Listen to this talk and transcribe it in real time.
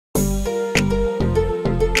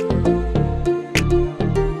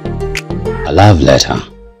A love letter.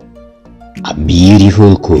 A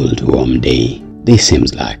beautiful, cold, warm day, this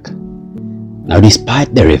seems like. Now,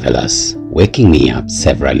 despite the revelers waking me up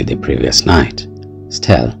severally the previous night,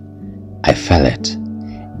 still, I felt it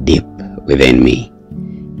deep within me.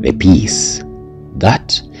 The peace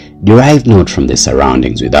that derived not from the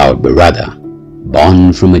surroundings without, but rather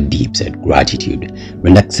born from a deep-set gratitude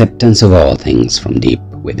and acceptance of all things from deep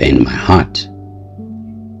within my heart.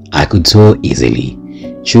 I could so easily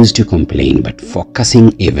choose to complain, but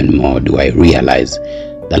focusing even more do I realize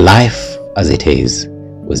the life as it is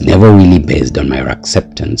was never really based on my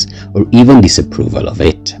acceptance or even disapproval of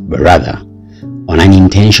it, but rather on an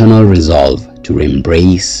intentional resolve to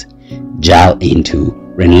embrace, gel into,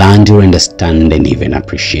 and learn to understand and even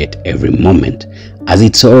appreciate every moment as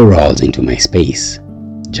it so rolls into my space,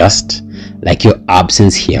 just like your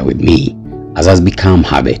absence here with me, as has become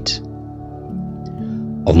habit.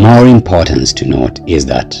 Of more importance to note is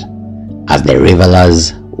that as the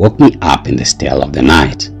revelers woke me up in the still of the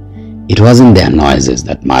night, it wasn't their noises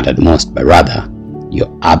that mattered most, but rather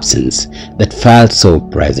your absence that felt so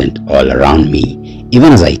present all around me,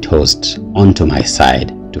 even as I tossed onto my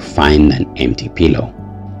side to find an empty pillow.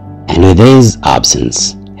 And with this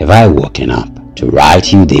absence have I woken up to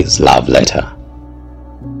write you this love letter.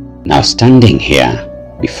 Now, standing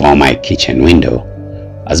here before my kitchen window,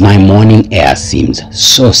 as my morning air seems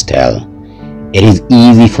so still, it is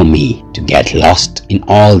easy for me to get lost in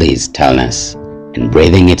all this stillness, and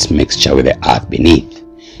breathing its mixture with the earth beneath,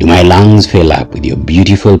 do my lungs fill up with your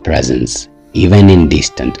beautiful presence, even in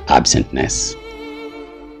distant absentness.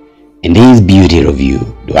 In this beauty of you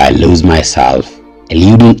do I lose myself,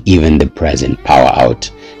 eluding even the present power out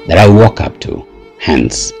that I walk up to.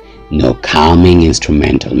 Hence, no calming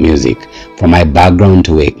instrumental music from my background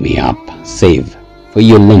to wake me up, save for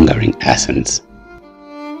your lingering essence.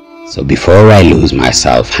 So before I lose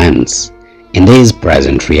myself hence, in this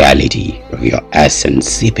present reality of your essence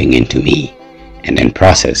seeping into me, and in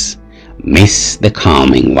process, miss the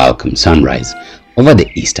calming welcome sunrise over the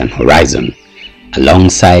eastern horizon,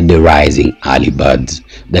 alongside the rising early birds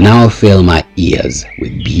that now fill my ears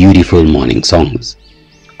with beautiful morning songs,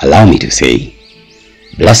 allow me to say,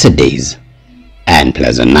 blessed days and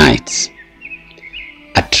pleasant nights.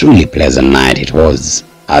 A truly pleasant night it was,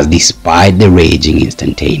 as despite the raging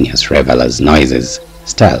instantaneous revelers' noises,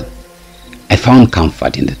 still, I found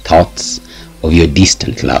comfort in the thoughts of your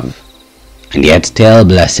distant love. And yet still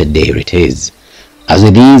blessed day it is, as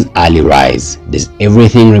with these early rise, does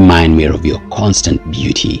everything remind me of your constant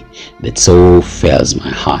beauty that so fills my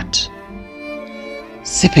heart.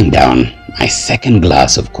 Sipping down my second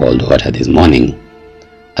glass of cold water this morning,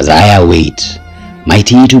 as I await my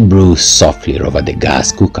tea to brew softly over the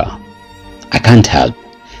gas cooker, I can't help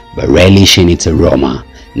but relish in its aroma,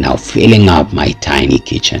 now filling up my tiny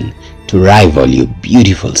kitchen to rival your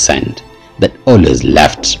beautiful scent that always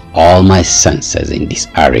left all my senses in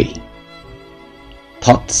disarray.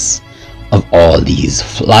 Thoughts of all these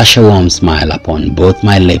flash a warm smile upon both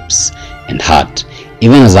my lips and heart,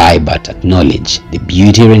 even as I but acknowledge the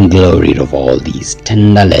beauty and glory of all these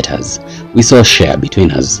tender letters we so share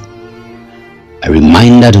between us. A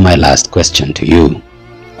reminder to my last question to you,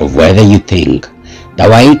 of whether you think that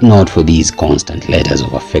were it not for these constant letters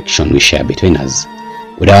of affection we share between us,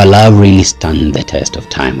 would our love really stand the test of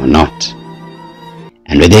time or not?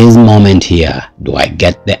 And with this moment here, do I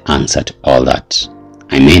get the answer to all that?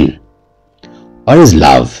 I mean, or is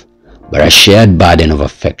love but a shared burden of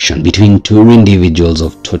affection between two individuals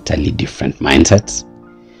of totally different mindsets?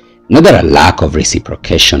 Not that a lack of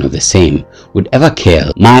reciprocation of the same would ever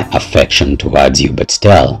kill my affection towards you, but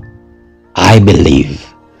still, I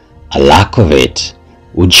believe a lack of it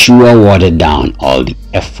would sure water down all the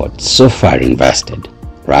effort so far invested,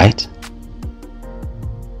 right?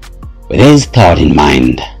 With this thought in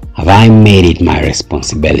mind, have I made it my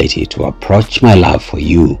responsibility to approach my love for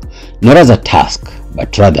you not as a task,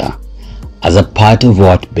 but rather as a part of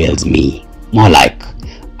what builds me, more like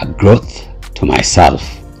a growth to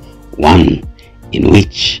myself, one in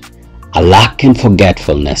which a lack and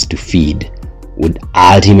forgetfulness to feed would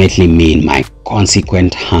ultimately mean my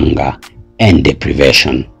consequent hunger and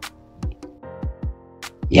deprivation.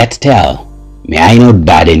 Yet still, may I not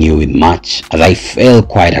burden you with much, as I feel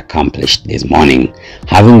quite accomplished this morning,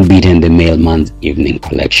 having beaten the mailman's evening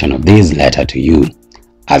collection of this letter to you.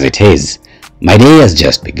 As it is, my day has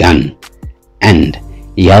just begun, and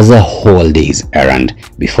he has a whole day's errand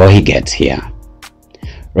before he gets here.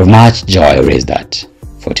 Of much joy is that,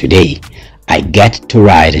 for today, I get to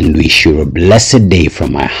write and wish you a blessed day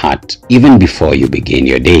from my heart, even before you begin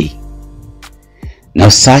your day. Now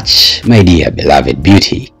such, my dear beloved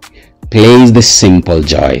beauty, place the simple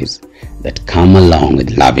joys that come along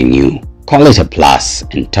with loving you. Call it a plus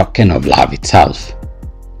and token of love itself.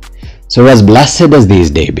 So as blessed as this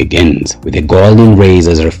day begins, with the golden rays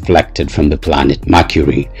as reflected from the planet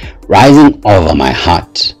Mercury rising over my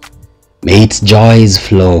heart, may its joys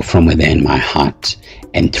flow from within my heart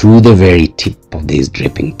and through the very tip of this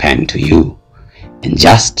dripping pen to you. And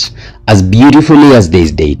just as beautifully as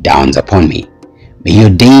this day dawns upon me, may your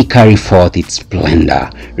day carry forth its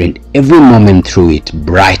splendor, and every moment through it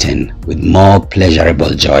brighten with more pleasurable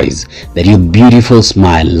joys that your beautiful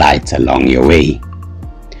smile lights along your way.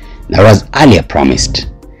 Now, as earlier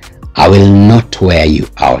promised, I will not wear you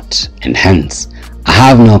out, and hence I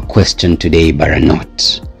have no question today but a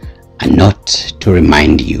note to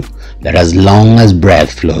remind you that as long as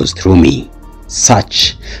breath flows through me,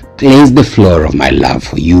 such plays the floor of my love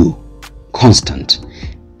for you, constant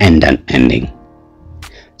and unending.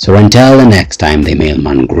 So until the next time the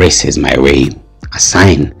mailman graces my way, a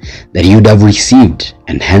sign that you'd have received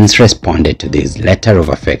and hence responded to this letter of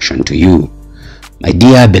affection to you, my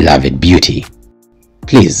dear beloved beauty,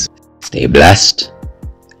 please stay blessed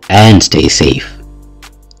and stay safe.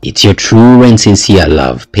 It's your true and sincere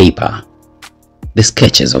love, Paper, the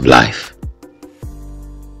sketches of life.